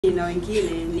Na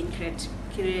wengine ni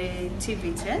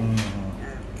creativity.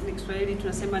 Ni Kiswahili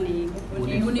tunasema ni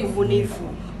ubunifu.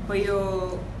 Kwa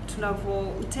hiyo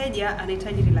mteja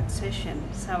anahitaji relaxation,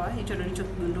 sawa? Hicho ndio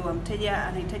nilichokigundua. Mteja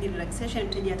anahitaji relaxation,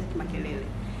 mteja hataki makelele.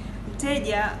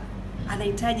 Mteja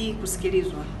anahitaji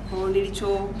kusikilizwa. Kwa hiyo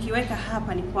nilichokiweka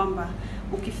hapa ni kwamba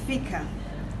ukifika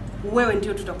wewe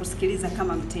ndio tutakusikiliza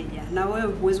kama mteja, na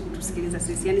wewe huwezi kutusikiliza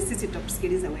sisi. Yaani sisi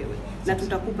tutakusikiliza wewe na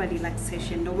tutakupa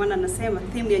relaxation. Ndio maana nasema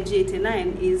theme ya G89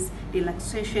 is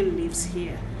relaxation lives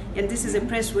here. And this is a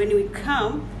place when we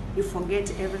come you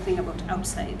forget everything about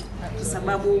outside. Kwa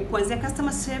sababu kuanzia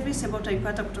customer service ambayo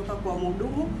utaipata kutoka kwa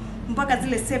mhudumu mpaka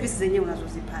zile services zenyewe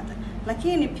unazozipata.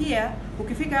 Lakini pia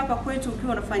ukifika hapa kwetu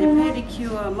ukiwa unafanya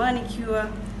pedicure, manicure,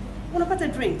 unapata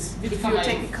drinks. If you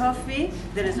take a coffee,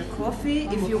 there is a coffee.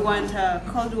 If you want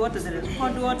cold water, there is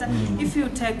cold water. If you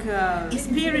take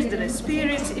spirit, there is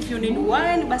spirit. If you need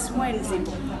wine, basi wine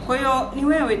zipo. Kwa hiyo ni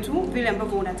wewe tu vile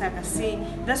ambavyo unataka. See,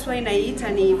 that's why naiita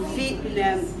ni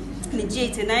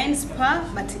G89 spa,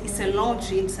 but it's a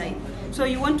lounge inside. So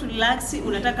you want to relax,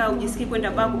 unataka ujisikie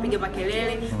kwenda bar kupiga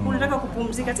makelele, unataka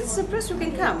kupumzika. This is a place you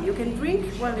can come. You can drink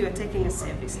while you are taking a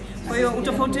service. Kwa hiyo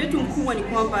utofauti wetu mkubwa ni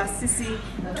kwamba sisi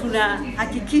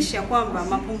tunahakikisha kwamba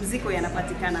mapumziko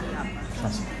yanapatikana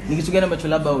hapa. Ni kitu gani ambacho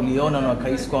labda uliona na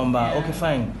ukahisi kwamba okay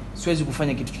fine, siwezi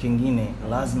kufanya kitu kingine,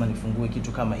 lazima nifungue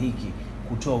kitu kama hiki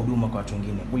kutoa huduma kwa watu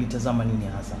wengine? Ulitazama nini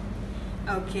hasa?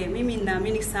 Okay, mimi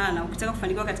naamini sana ukitaka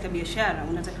kufanikiwa katika biashara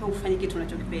unatakiwa ufanye kitu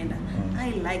unachokipenda.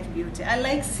 I like beauty. I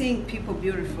like seeing people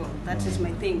beautiful. That is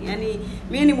my thing. Yaani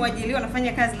mimi ni mwajiliwa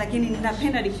nafanya kazi, lakini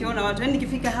ninapenda nikiona watu. Yaani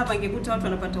nikifika hapa ningekuta watu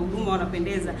wanapata huduma,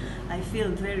 wanapendeza. I feel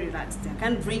very relaxed. I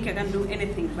can't drink, I can't do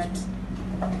anything, but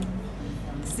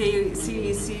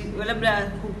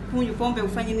labda kunywa pombe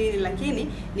ufanye nini, lakini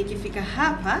nikifika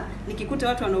hapa nikikuta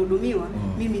watu wanahudumiwa,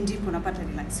 mimi ndipo napata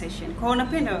relaxation. Kwa hiyo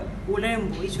napenda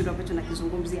urembo, hicho ndio ambacho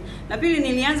nakizungumzia. Na pili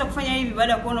nilianza kufanya hivi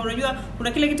baada ya kuona, unajua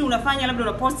kuna kile kitu unafanya, labda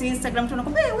una post Instagram tu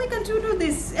unakwambia hey, why can't you do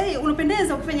this? Hey,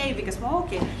 unapendeza ukifanya hivi. Kasema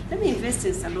okay, let me invest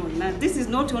in salon. Now this is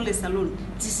not only salon,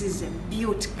 this is a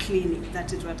beauty clinic.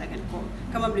 That is what I can call.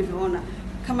 Kama mlivyoona,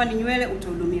 kama ni nywele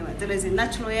utahudumiwa. There is a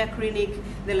natural hair clinic,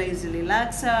 there is a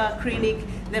relaxer clinic,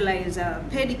 there is a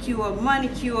pedicure,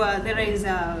 manicure, there is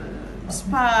a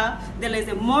spa, there is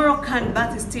a Moroccan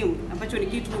bath steam, ambacho ni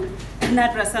kitu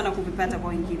nadra sana kuvipata kwa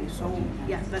wengine. So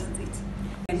yeah, that's it.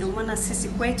 Ndio maana sisi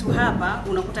kwetu hapa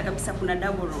unakuta kabisa kuna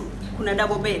double room, kuna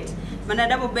double bed. Maana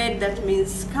double bed that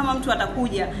means kama mtu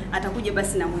atakuja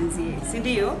basi na mwenzie, si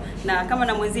ndio? Na kama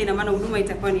na mwenzie ina maana huduma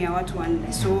itakuwa ni ya watu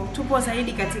wanne. So tupo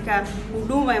zaidi katika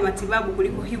huduma ya matibabu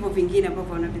kuliko hivyo vingine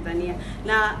ambavyo wanavidhania.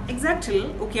 Na exactly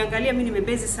ukiangalia mimi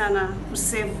nimebezi sana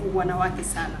kusave wanawake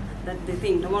sana. That's the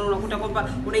thing. Ndio maana unakuta kwamba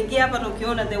unaingia hapa na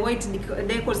ukiona the white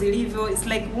decor zilivyo, it's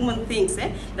like woman things,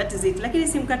 that is it. Lakini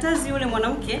simkatazi yule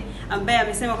mwanamke ambaye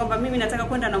amesema kwamba mimi nataka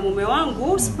kwenda na mume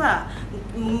wangu spa.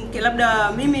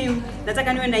 Labda mimi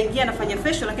nataka niwe naingia nafanya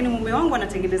facial, lakini mume wangu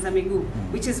anatengeneza miguu,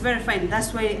 which is very fine.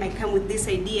 That's why I come with this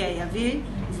idea ya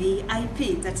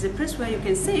VIP. That's a place where you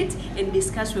can sit and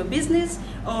discuss your business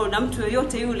na mtu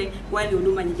yoyote yule while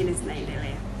huduma nyingine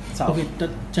zinaendelea. Okay,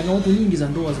 changamoto nyingi za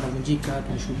ndoa zinavunjika,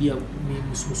 tunashuhudia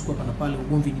msukosuko hapa na pale,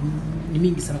 ugomvi ni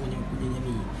mingi sana kwenye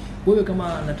jamii. Wewe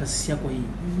kama na taasisi yako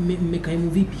hii, mmekaimu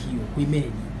vipi hiyo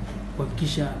kuimanage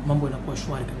kuhakikisha mambo yanakuwa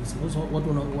shwari kabisa? Kwa sababu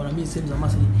watu wanaamini sehemu za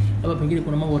massage labda pengine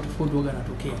kuna mambo tofauti waga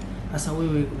yanatokea. Sasa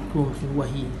wewe ukiwa umefungua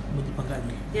hii,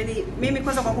 umejipangaje? Yaani mimi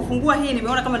kwanza kwa kufungua hii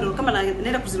nimeona kama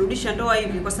naenda kuzirudisha ndoa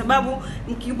hivi, kwa sababu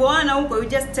mkiboana huko you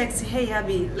just text hey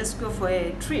hubby, let's go for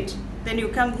a treat. Then you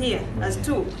come here as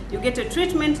two, you get a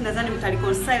treatment, nadhani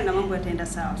mtareconcile na mambo yataenda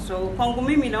sawa. So kwangu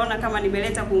mimi naona kama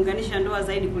nimeleta kuunganisha ndoa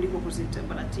zaidi kuliko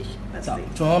kuzitambaratisha. That's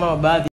it. Tunaona baadhi